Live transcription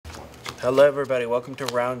Hello, everybody. Welcome to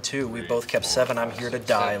round 2. We both kept 7. I'm here to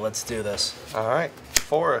die. Let's do this. All right.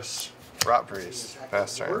 Forest. Rot Priest.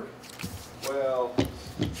 Pass turn. Well,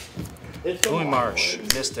 Blue Marsh.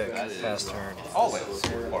 Mystic. Pass turn. Always,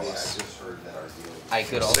 more or less. I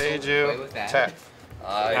could also play Seiju. with that. Tap.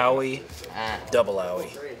 Owie. Double Owie.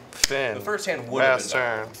 Finn. The first hand would have Pass been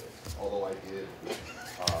turn. although I did.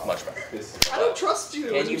 much better. I don't trust you.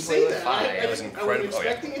 Can when you you play say with that. fire? I It was was incredible.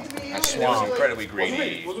 expecting it to be you. It was Swamp. incredibly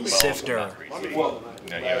greedy. Sifter. I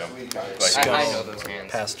know those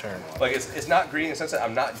hands. Pass turn. Like it's not greedy in the sense that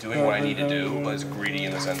I'm not doing what I need to do, but it's greedy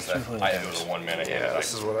in the sense that I have to 1 mana. Yeah,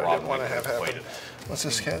 this is what I didn't want to have happen. What's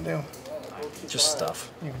this cat do? Just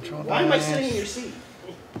stuff. You control Why am I damage. sitting in your seat?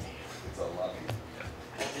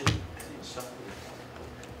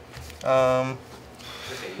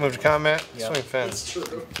 Move to combat. Yep. Swing Finn. It's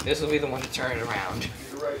true. This will be the one to turn it around.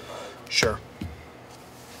 Sure.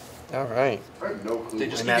 All right. I have no clue.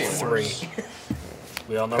 Just I'm at keep 3.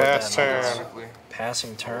 We all know Pass what that turn. means.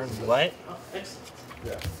 Passing turn. What?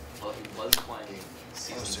 Well, he was playing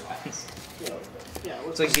season pass. Yeah,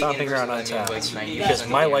 It's like the Stomping inverse around of on that means, tap. like 90% Because of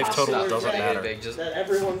my the life games total stop. doesn't Really matter. big, just that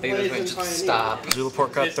everyone think plays of in just Pioneer. stop.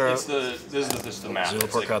 Zulaport Cutthroat. This is the math. Zulaport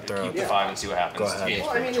It's like Cutthroat. keep the 5 and see what happens. Go ahead. It's Well,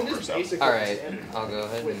 I mean, it premature, is so. basic. Alright, I'll go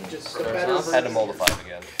ahead With and just start a us better off version. had to mull the 5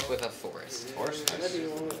 again. with a forest. Forest? That'd be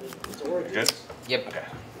one of its origins. Good? Yep. Okay.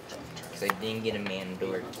 Because I didn't get a man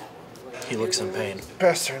door. He looks in pain.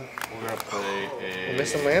 Pass turn. We're gonna play a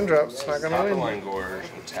Missing land drops. It's not top gonna the win. line gorge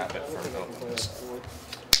and tap it for milkings.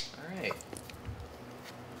 Alright.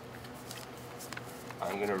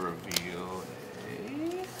 I'm gonna reveal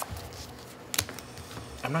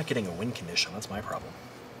a I'm not getting a win condition. That's my problem.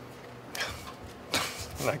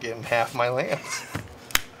 I'm not getting half my lands.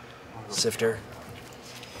 Sifter.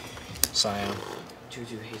 Scion.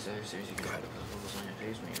 2/2 haste adversaries you can put levels on your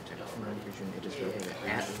face when you attack from another creature and it is located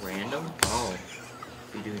at random. Oh.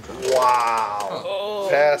 You do draw. Wow.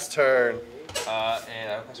 Pass turn. and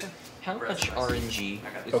I have a How much RNG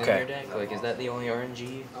is Okay. in your deck? Like, is that the only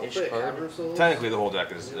RNG-ish card? Technically, the whole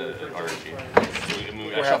deck is RNG.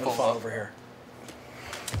 We're I having shuffle fun up. over here.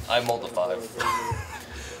 I mulled the 5.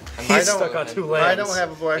 He's don't- stuck on 2 I lands. don't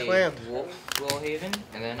have a black land. Wolfhaven,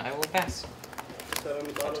 and then I will pass. Set on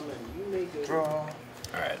the bottom and you may go. Draw.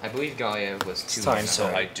 Alright. I believe Gaia was 2 time, mana.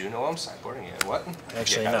 so- I do know I'm sideboarding it. What?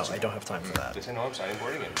 Actually, Yeah, no. that's- I don't have time for that. They say no, I'm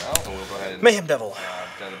sideboarding it now, and we'll go ahead and Mayhem Devil.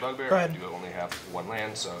 down the bugbear. Go I ahead. do only have 1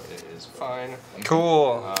 land, so it is fine.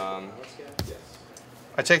 Cool. I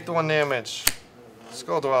I take the 1 damage.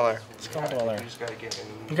 Skull Dweller. Skull Dweller. just gotta get in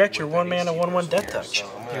You got your with 1 the mana, AC 1/1 version death here, touch.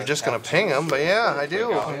 so I'm You're just gonna tap ping him, but yeah, I Go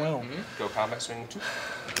do. I will. Go combat swing 2.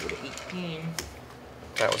 Go to 18.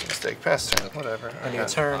 That was a mistake. Pass turn. Whatever. On your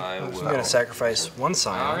turn, I you're will. going to sacrifice 1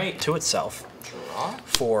 Scion Alright. to itself Draw.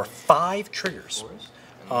 for 5 triggers. Forest.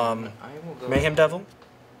 And then I will go Mayhem Devil.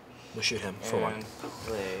 We'll shoot him for 1. and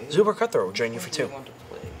play. Zulaport Cutthroat will drain you for What do 2. want to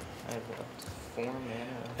play? I have up to 4 mana.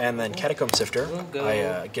 And then Catacomb Sifter, We'll go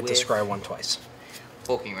I get to with- scry 1 twice.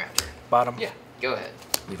 Hulking Raptor. Bottom, Yeah, go ahead.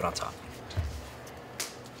 leave it on top.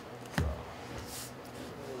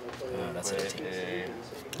 That's an 18.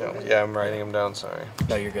 No, yeah, I'm writing him down. Sorry.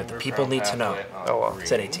 No, you're good. The people need to know. Oh, well.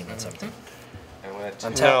 It's at 18, not 17.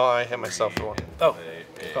 Untap. No, I hit myself for 1. Oh,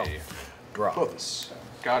 go. Draw. Bothus,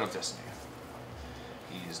 God of Destiny.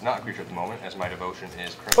 He's not a creature at the moment, as my devotion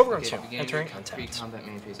is currently. Overrun Okay, Song. beginning Entering of untapped. pre-combat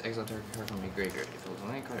main phase, exile target card from your graveyard. If it was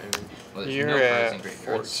only a card, well, there's You're no cards in at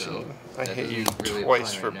graveyard, so 14. I that hit you doesn't really twice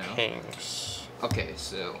apply for right now. pings. Okay,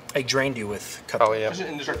 so I drained you with Oh, Cutthroat. yeah. Just an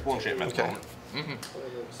indestructible enchantment at the Okay. moment.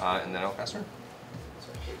 And then Elcaster.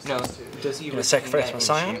 no, does he Gonna retain sacrifice that my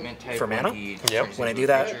Scion enchantment type for when mana? he Yep. turns When I into do a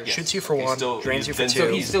that, creature? shoots you for He's 1, still- drains you for he's- 2,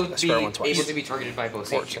 So he'd still be scry 1 able twice. to be targeted by both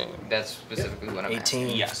 14. That's specifically what I'm 18.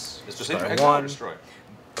 asking. Yes. It's just Scry exile or 1. destroy.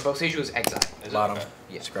 Both Seiju was exile. Is it? Bottom, Okay.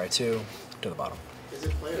 Yeah. scry 2, to the bottom. Is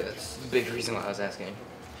it player? Yeah, that's the big reason why I was asking.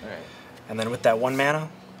 Alright. And then with that 1 mana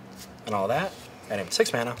and all that, I named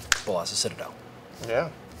 6 mana, Bolas' Citadel. Yeah.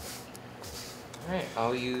 Alright,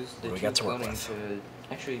 I'll use the What do we 2 got to work cloning with? to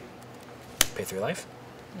actually Pay 3 life.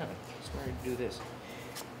 no, smarter to do this.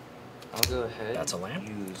 I'll go ahead. That's a land?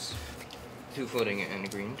 Use 2 floating and a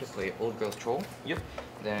green to play Old Growth Troll. Yep.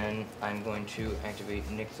 Then I'm going to activate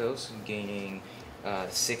Nykthos, gaining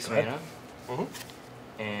 6 Go ahead. mana.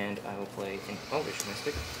 Mm-hmm. And I will play an Elvish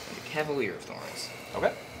Mystic and a Cavalier of Thorns. Okay.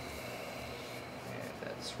 And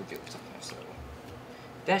that's revealed sometimes, so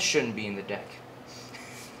that shouldn't be in the deck.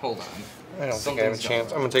 Hold on. I don't think I have a Something's chance.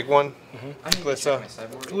 going I'm gonna take 1. I need to Glitza. check my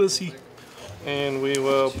sideboard. Glissy. And we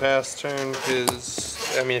will pass turn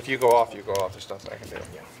because, I mean, if you go off, you go off. There's nothing I can do.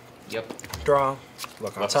 Yep. Draw,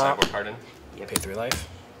 look on Left the top, sideboard card in. pay 3 life.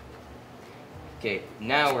 Okay,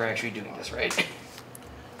 now we're actually doing this, right?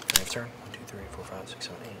 Next turn. 1, 2, 3, 4, 5, 6,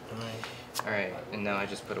 7, 8, 9. Alright, and now I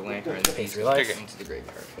just put a land card in the piece 3 life. into the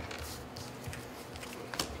graveyard.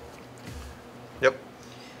 Yep.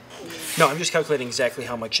 No, I'm just calculating exactly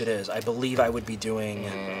how much it is. I believe I would be doing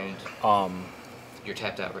And you're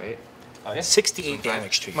tapped out, right? Oh, yeah. 68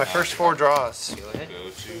 damage to you. My first 4 draws. Go ahead. Go to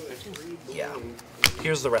 15. Yeah.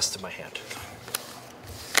 Here's the rest of my hand.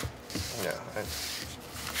 Yeah.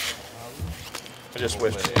 I just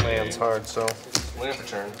wish lands hard, so. Land for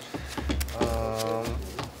turn.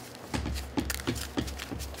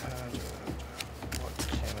 What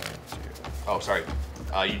can I do? Oh, sorry.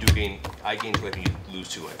 You do gain. I gain 2 life and you lose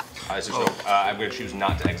 2 life. So I'm going to choose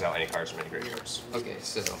not to exile any cards from any graveyards. Okay,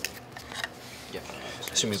 so. Yeah.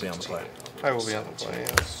 Assume you'll be on the play. I will be on the play,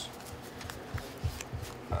 yes.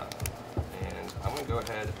 And I'm going to go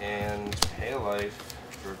ahead and pay a life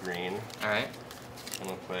for green. Alright. I'm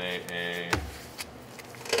going to play a.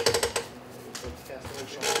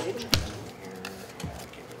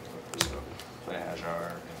 Play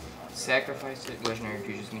Hajar. Sacrifice it. Legendary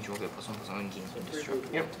creatures mutual get +1/+1 gains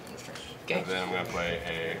indestructible. Yep. Okay. And then I'm going to play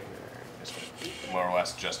a. More or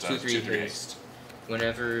less just a 2/3 2/3 haste. When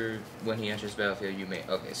he enters the battlefield, you may.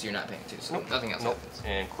 Okay, so you're not paying 2, so Nope. nothing else Nope. happens.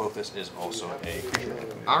 And Clothis is also a creature.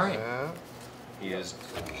 Alright. Yeah. He is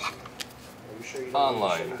Are you sure you don't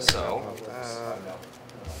online, want to so.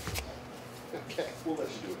 Okay, we'll let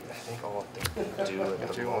you do it. I think all they do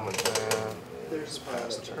at the moment. There's a pile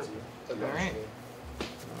that tells you. Alright.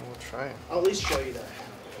 We'll try it. I'll at least show you that.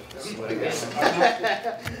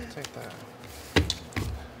 Take that.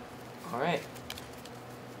 Alright.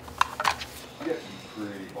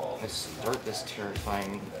 Let's start this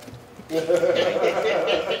terrifying.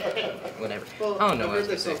 Whatever. Well, Oh no, I've I was heard that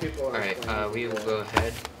gonna some say. people are Alright, playing we will go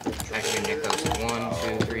ahead. Actually, Nick goes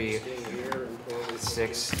 1, 2, 3,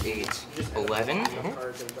 6, 8, 11.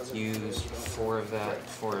 Use 4 of that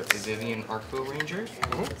for a Vivian Arcbow Ranger.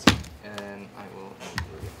 And I will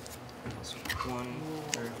 +1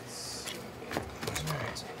 or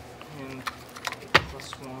him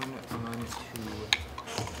 +1 on to.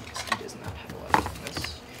 He does not have a lot of this.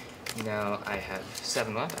 Now I have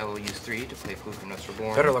 7 left. I will use 3 to play Blue from Notes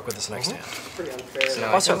Reborn. Better luck with this next hand. Pretty unfair. So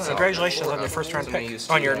now Also, I have congratulations on your 4 first round I'm gonna pick. use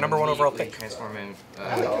On 2 your and number 1 overall immediately pick. Transform him.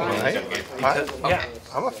 Yeah.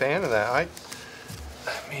 I'm a fan of that.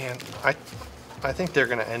 Man, I think they're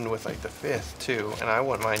gonna end with like the 5th too, and I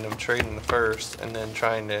wouldn't mind them trading the 1st and then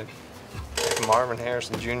trying to. Marvin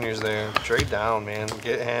Harrison Jr.'s there. Trade down, man.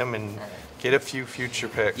 Get him and get a few future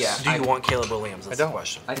picks. Yeah. Do you want Caleb Williams? That's I don't. the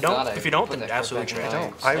question. I If you don't, thought I if you don't, put then that absolutely back in trade. my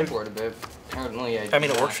don't. I would- sideboard a bit. Apparently, I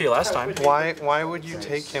mean, it worked for you last time. Why would you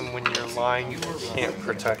take him when your line can't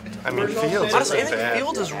protect? I mean, Fields Honestly, I isn't think bad.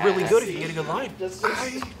 Fields is really good if you get a good line.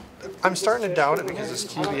 I'm starting to doubt it because his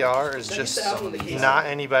QBR is just not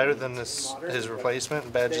any better than his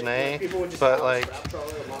replacement, Badgenet. But like,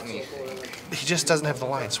 he just doesn't have the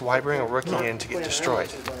line. So why bring a rookie in to get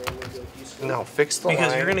destroyed? No, fix the Because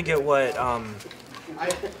line. you're going to get what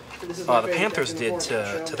the Panthers did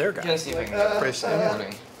to their Gonna guy. see if I can get Pretty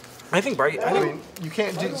recording. I think I mean, you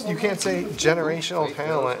can't say generational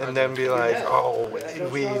talent and then be like, oh,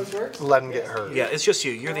 we let him get hurt. yeah, it's just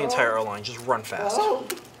you. You're the entire O line. Just run fast.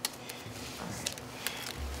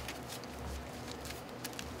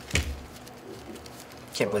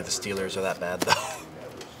 Can't believe the Steelers are that bad, though.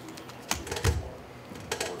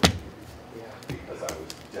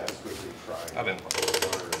 I've been.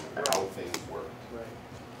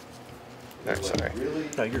 No, sorry.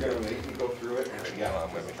 No, you're good.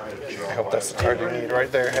 I hope that's the card you need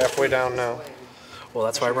right there, halfway down now. Well,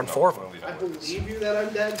 that's why I run 4 of them. I believe you that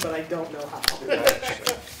I'm dead, but I don't know how.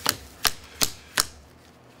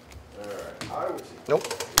 Nope.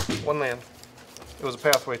 1 land. It was a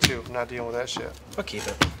pathway too. I'm not dealing with that shit. I'll keep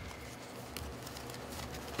it.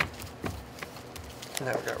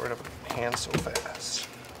 Never got rid of a hand so fast.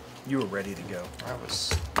 You were ready to go. I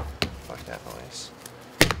was. Fuck that noise.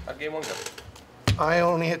 How'd game 1 go? I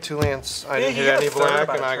only hit 2 lands. I Yeah, didn't you hit got any a third black,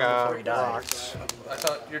 about and a I turn before got he died. rocked. I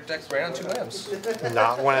thought your deck ran on 2 lands.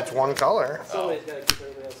 Not when it's 1 color. Somebody's gotta keep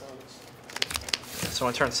everybody else honest. So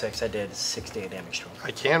on turn 6, I did 68 damage to him.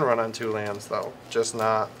 I can run on 2 lands though, just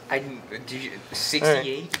not. Do you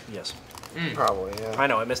 68? Yes. Probably. Yeah. I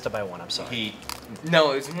know, I missed it by 1. I'm sorry. He,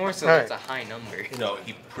 No, it's more so Alright. that's a high number. no,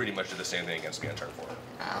 he pretty much did the same thing against me on turn 4.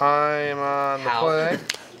 I'm on the How? play.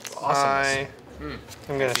 Awesomeness.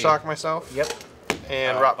 I'm gonna shock myself Yep.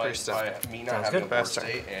 and Rot by, Priest him. by me not Sounds having good. a board Best turn.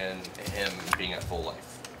 state and him being at full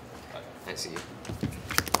life. I see.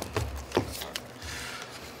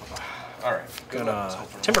 Alright. Good luck.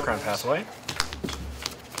 Gonna Timber Crown pass away.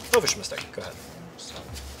 Elvish Mystic, go ahead.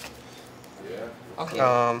 Okay.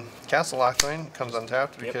 Castle Lockline comes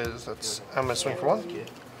untapped because I'm gonna swing for 1.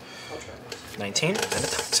 19 and a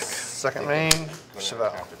toxic. Second main,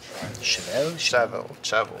 Chevel.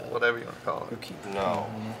 Chevel, whatever you want to call it. No.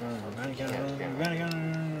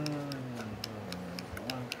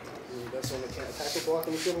 That's one that can't attack or block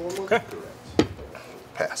and you one more. Okay.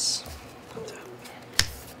 Pass.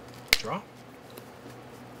 Draw.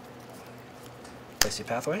 Icy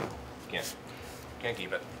Pathway. Can't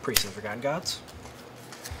keep it. Priest of the Forgotten Gods.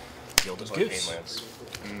 Yield is Like Goose. Lands.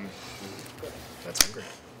 That's hungry.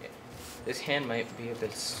 This hand might be a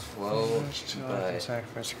bit slow, but it's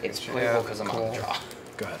playable Yeah, because I'm cool. on the draw.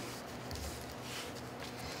 Go ahead.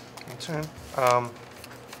 Turn.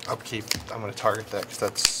 Upkeep. I'm gonna target that because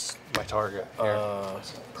that's my target. Here.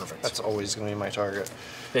 Perfect. That's always gonna be my target.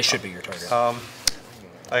 They should be your target. I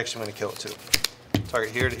actually gonna kill it too.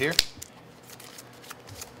 Target here to here.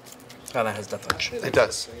 Oh, that has Death Touch. It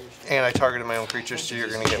does. And I targeted my own creatures, so you're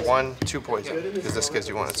gonna get 1, 2 poison because this gives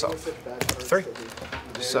you 1 itself. 3.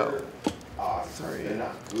 So 3.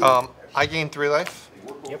 I gain 3 life.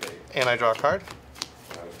 Yep. And I draw a card.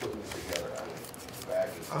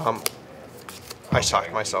 I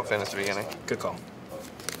shocked myself in at the beginning. Good call.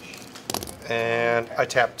 And I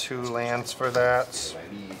tap 2 lands for that.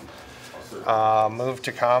 Move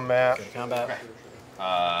to combat. Go to combat.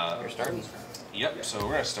 You're starting. Yep, so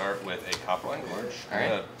we're gonna start with a Copperline Gorge. Alright. I'm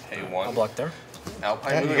gonna pay 1. I'll block there.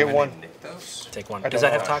 Alpine Yeah, you Moon, get I'm gonna 1. nick those. Take 1. I Does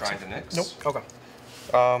don't that have know. toxic? Trying to nix. Nope. Okay.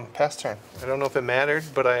 Pass turn. I don't know if it mattered,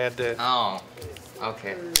 but I had to. Oh.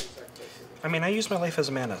 Okay. I mean, I use my life as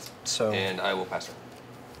a mana, so And I will pass her.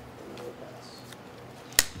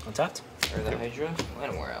 untapped. Or the Hydra?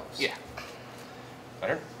 Anywhere else. Yeah.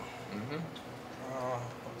 Better? Mm-hmm.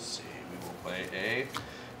 Let's see. We will play a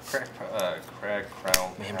Crag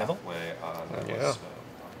Crown Mayhem Devil? Pathway on that. Yeah.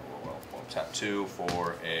 We'll tap 2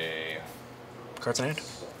 for a. Cards in hand.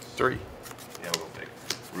 3. Yeah, we'll go big.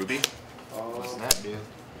 Ruby. What's that do?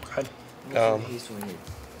 Go ahead. He's when you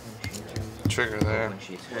Trigger there. when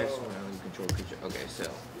she attacks whenever you control a creature. Okay, so.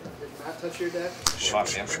 Did not touch your deck. Swap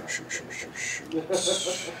damage.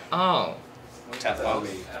 Oh. Tap up.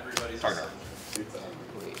 Target.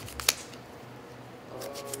 Wait.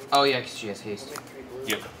 Oh yeah, because she has haste.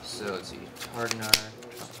 Yep. So let's see. Tardinar.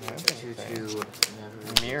 2/2.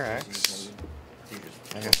 Mirax.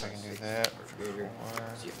 I guess I can do that. So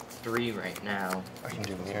you have 3 right now. I can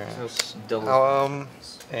do So Mirax. it's double.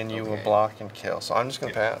 And you will Okay. block and kill. So I'm just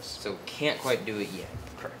gonna pass. So can't quite do it yet.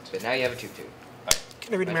 Correct. But now you have a 2/2.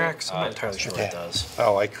 Can I read Mirax? I'm not entirely sure what it Okay. does.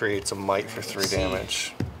 Oh, I create some might for 3 See.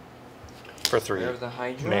 damage. For 3 There's the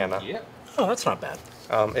Hydra. mana. Yep. Oh, that's not bad.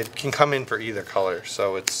 It can come in for either color,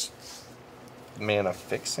 so it's mana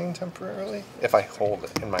fixing temporarily if I hold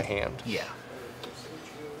it in my hand. Yeah.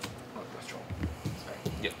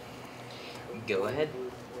 Yep. Go ahead.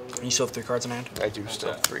 You still have 3 cards in hand? I do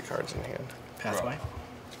still have 3 cards in hand. Pathway.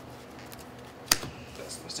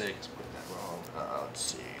 That's the mistake. Is putting that wrong. Let's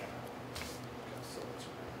see.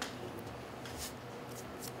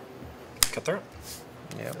 Cut through it.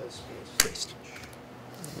 Yep. Priest.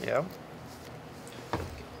 Yep.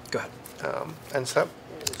 Go ahead. End step.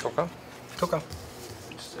 Coco. Coco.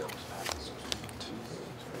 6.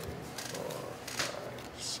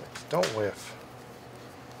 Don't whiff.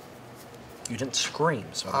 You didn't scream,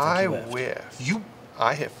 so I I don't think you whiffed. whiff. You.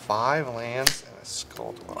 I hit 5 lands and a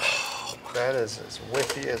Skull Dweller. That is as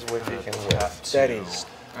whiffy can whiff. That is.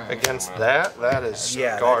 Against that is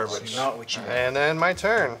Yeah, garbage. that is not what you want. And then my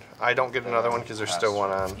turn. I don't get another one because there's still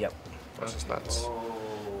one on. Yep. Which is nuts.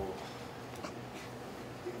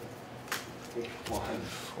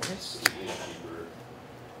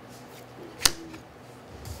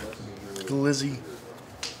 Glizzy.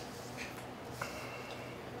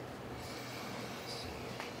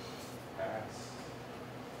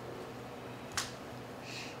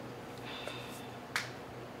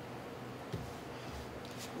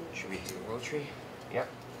 Should we do the World Tree? Yep.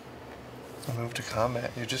 Move to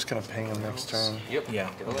combat. You're just gonna ping him next turn. Yep. Yeah.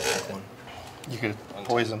 Go ahead. Take one. You could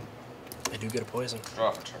poison. I do get a poison.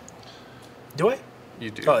 Draw for turn. Do I?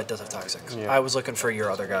 You do. Oh, it does have toxic. Yeah. I was looking for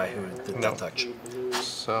your other guy who did No. not touch.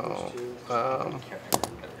 So,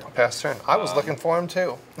 pass turn. I was looking for him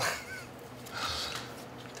too.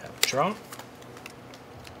 Tap. Draw.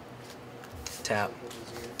 Tap.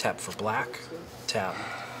 Tap for black. Tap.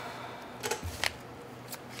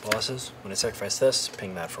 Bosses. When I sacrifice this,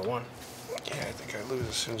 ping that for 1. Yeah, I think I lose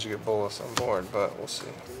as soon as you get Bolus on board, but we'll see.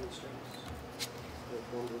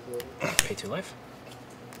 Pay 2 life.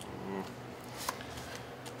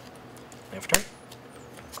 Name for turn.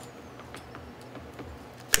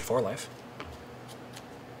 Pay 4 life.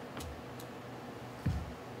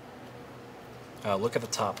 Look at the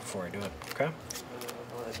top before I do it, okay?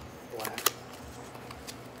 Black.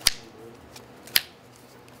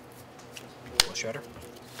 Blood Shatter.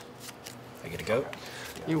 I get a goat.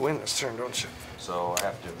 You win this turn, don't you? So I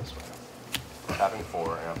have to do it this way. Tapping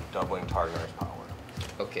 4, and I'm doubling Targar's power.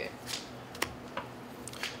 Okay.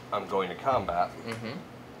 I'm going to combat,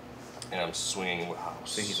 and I'm swinging with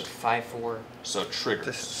house. So he's a 5/4. So triggers.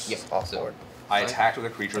 This Yep. is off So board. I attacked with a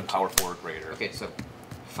creature with power 4 or greater. Okay, so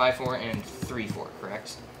 5/4 and 3/4,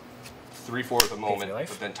 correct? 3/4 at the moment, life.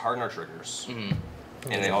 but then Targar triggers,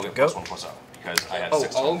 Mm-hmm. and they all get Go. +1/+0 because I had Oh,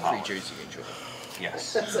 6 all power. creatures you can trigger.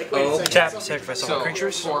 Yes. It's like, Oh, wait a second. Tap, something- sacrifice all So the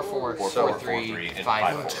creatures. 4/4, 4/4, 4/3, 4/3, and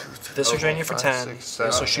 5/4. 5/4. This will drain you for 5, 10. 6, This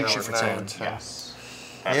will 7, shoot you for 10. 9, 10. Yes.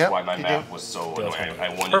 That's Yep, why my you math do. was so Deal annoying. with I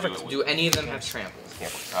wanted Perfect. to do it Do with any of them have trample?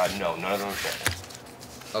 No, none of them are trampled.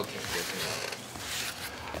 Okay, good to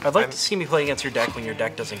know. I'd like to see me play against your deck when your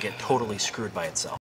deck doesn't get totally screwed by itself.